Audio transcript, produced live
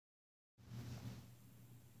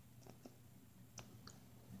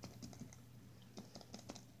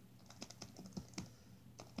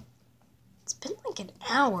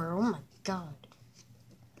hour? Oh my god.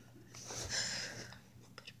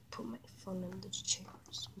 Better put my phone in the chair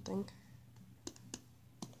or something.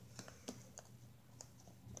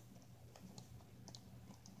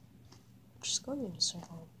 I'm just going in a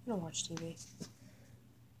circle. I don't watch TV.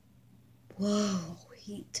 Whoa,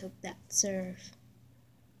 he took that serve.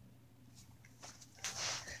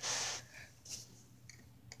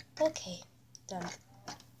 Okay, done.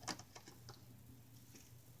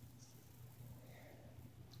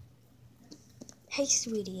 Hey,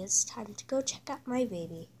 sweetie, it's time to go check out my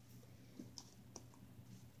baby.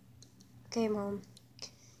 Okay, Mom,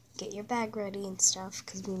 get your bag ready and stuff,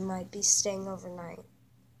 because we might be staying overnight.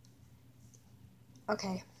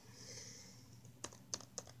 Okay.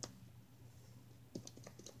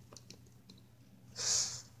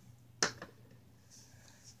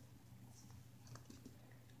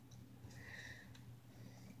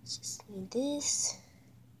 Just need this.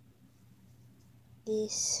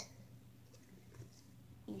 This.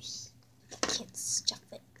 You can't stuff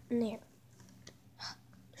it in there.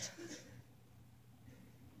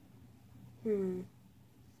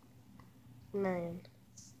 Man.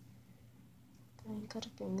 I gotta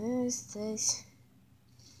bring this,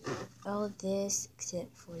 all of this,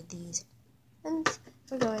 except for these. And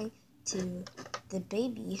we're going to the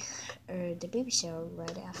baby shower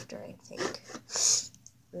right after, I think.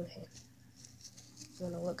 Okay.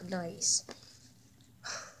 Wanna look nice.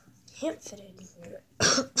 Can't fit it in here.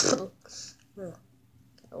 Oh, got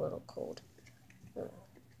a little cold. Oh.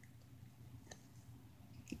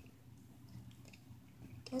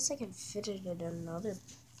 Guess I can fit it in another.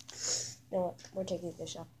 You know what? We're taking the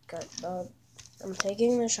shortcut. I'm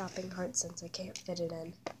taking the shopping cart since I can't fit it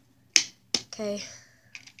in. Okay.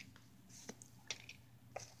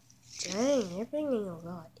 Dang, you're bringing a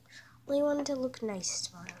lot. Only wanted to look nice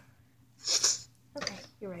tomorrow. Okay,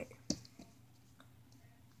 you're right.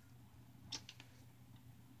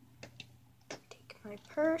 Take my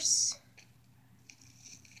purse.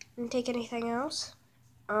 Didn't take anything else?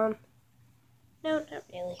 No, not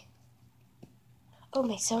really. Oh,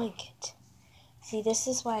 my sewing kit. See, this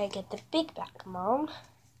is why I get the big bag, Mom.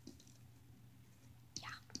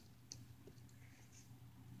 Yeah.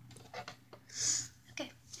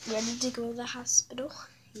 Okay, ready to go to the hospital?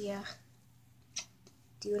 Yeah.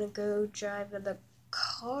 Do you want to go drive in the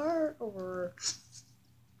car, or...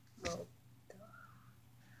 Well,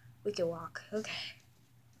 we can walk. Okay.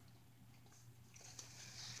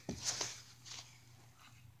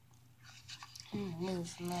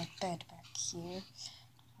 Move my bed back here.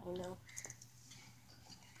 I know.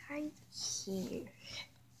 Right here.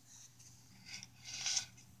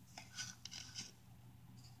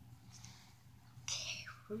 Okay,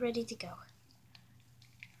 we're ready to go.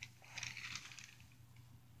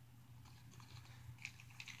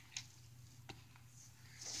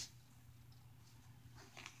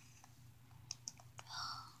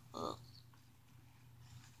 Oh.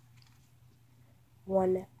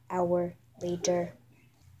 1 hour later.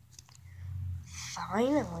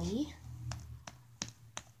 Finally.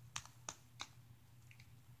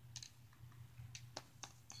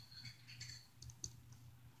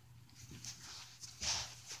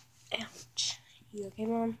 Ouch. You okay,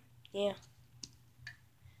 Mom? Yeah.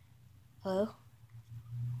 Hello?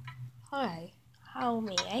 Hi. How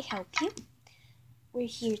may I help you? We're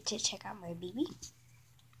here to check out my baby.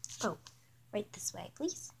 Oh, right this way,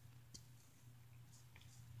 please.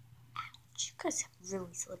 Ouch. You guys have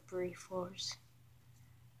really slippery floors.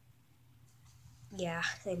 Yeah,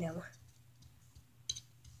 I know.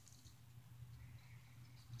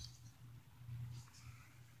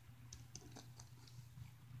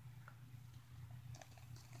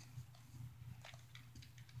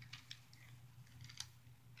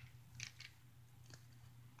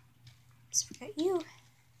 Just forgot you.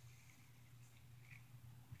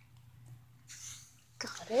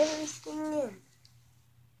 Got everything in.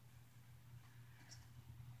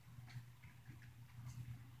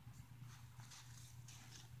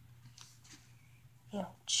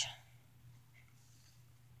 Ouch.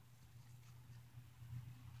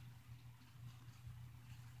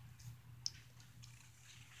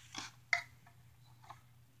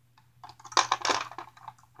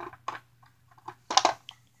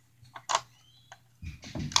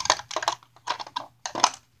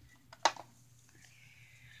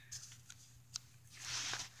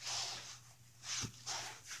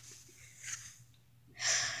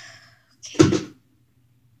 Okay.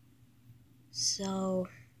 So,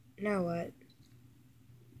 now what?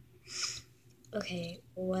 Okay,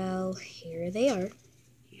 well, here they are.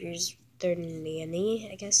 Here's their nanny,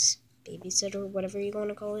 I guess, babysitter, whatever you want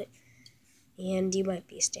to call it. And you might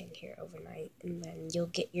be staying here overnight, and then you'll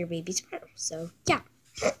get your baby tomorrow. So, yeah.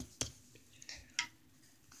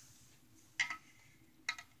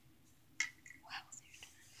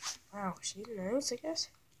 Wow, she's nice, I guess.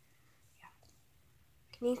 Yeah.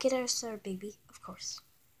 Can you get us our baby? Of course.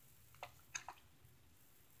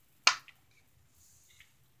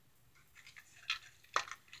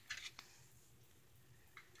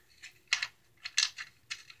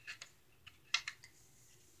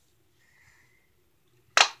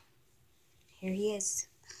 Here he is.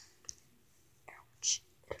 Ouch.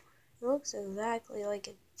 He looks exactly like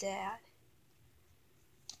a dad.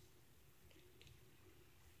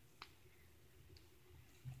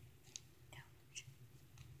 Ouch.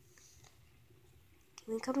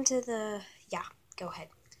 Can we come to the... Yeah, go ahead.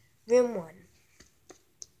 Room 1.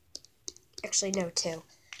 Actually, no, 2.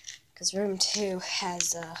 Because room 2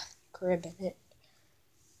 has a crib in it.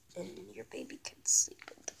 And your baby can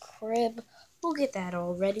sleep in the crib. We'll get that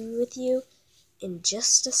all ready with you in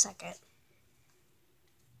just a second.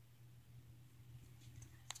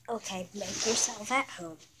 Okay, make yourself at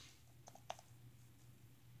home.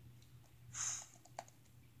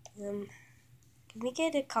 Can we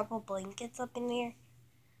get a couple blankets up in here?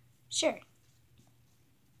 Sure.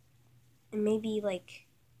 And maybe, like,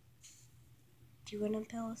 do you want a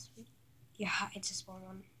pillow, sweetie? Yeah, I just want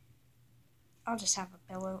one. I'll just have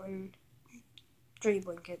a pillow and 3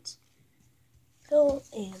 blankets. Pillow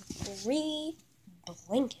and 3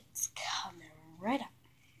 blankets coming right up.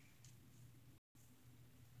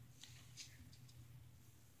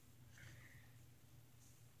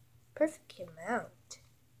 Perfect amount.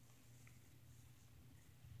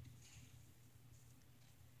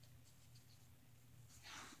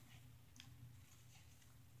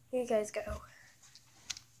 Here you guys go.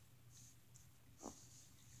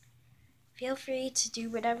 Feel free to do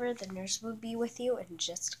whatever. The nurse will be with you in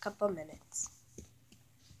just a couple minutes.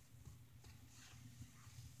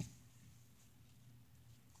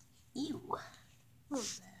 Ew. What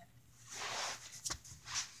was that?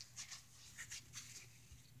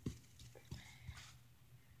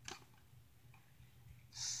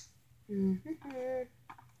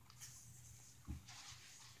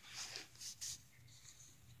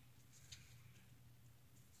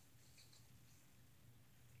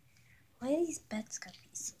 Why are these beds gotta be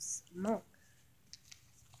so small?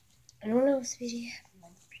 I don't know, sweetie.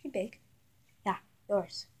 Mine's pretty big. Yeah,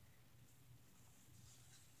 yours.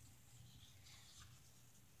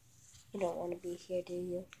 You don't want to be here, do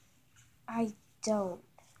you? I don't.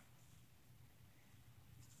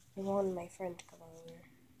 I wanted my friend to come over.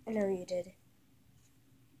 I know you did.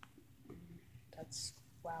 That's...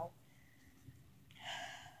 wow.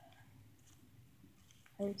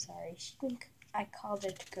 I'm sorry. She think I called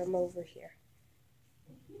her to come over here.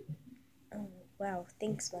 Oh, wow.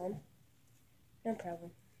 Thanks, Mom. No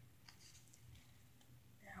problem.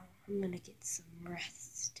 Now, I'm gonna get some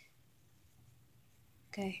rest.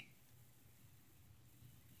 Okay.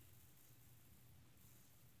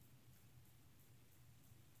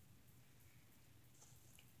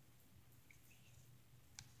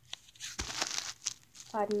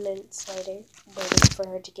 Five minutes later, waiting for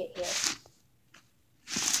her to get here.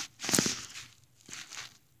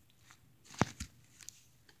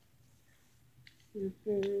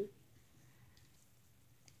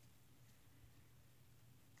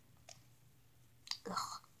 Ugh,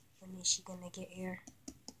 when is she gonna get here?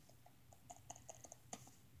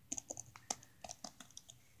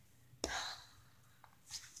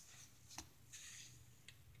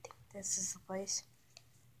 Think this is the place?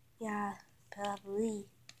 Yeah, probably.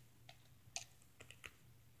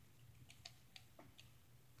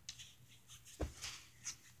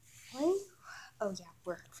 What? Oh yeah,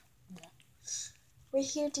 we're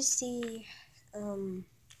here to see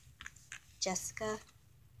Jessica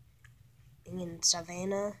and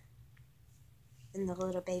Savannah and the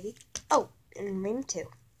little baby. Oh, and room 2.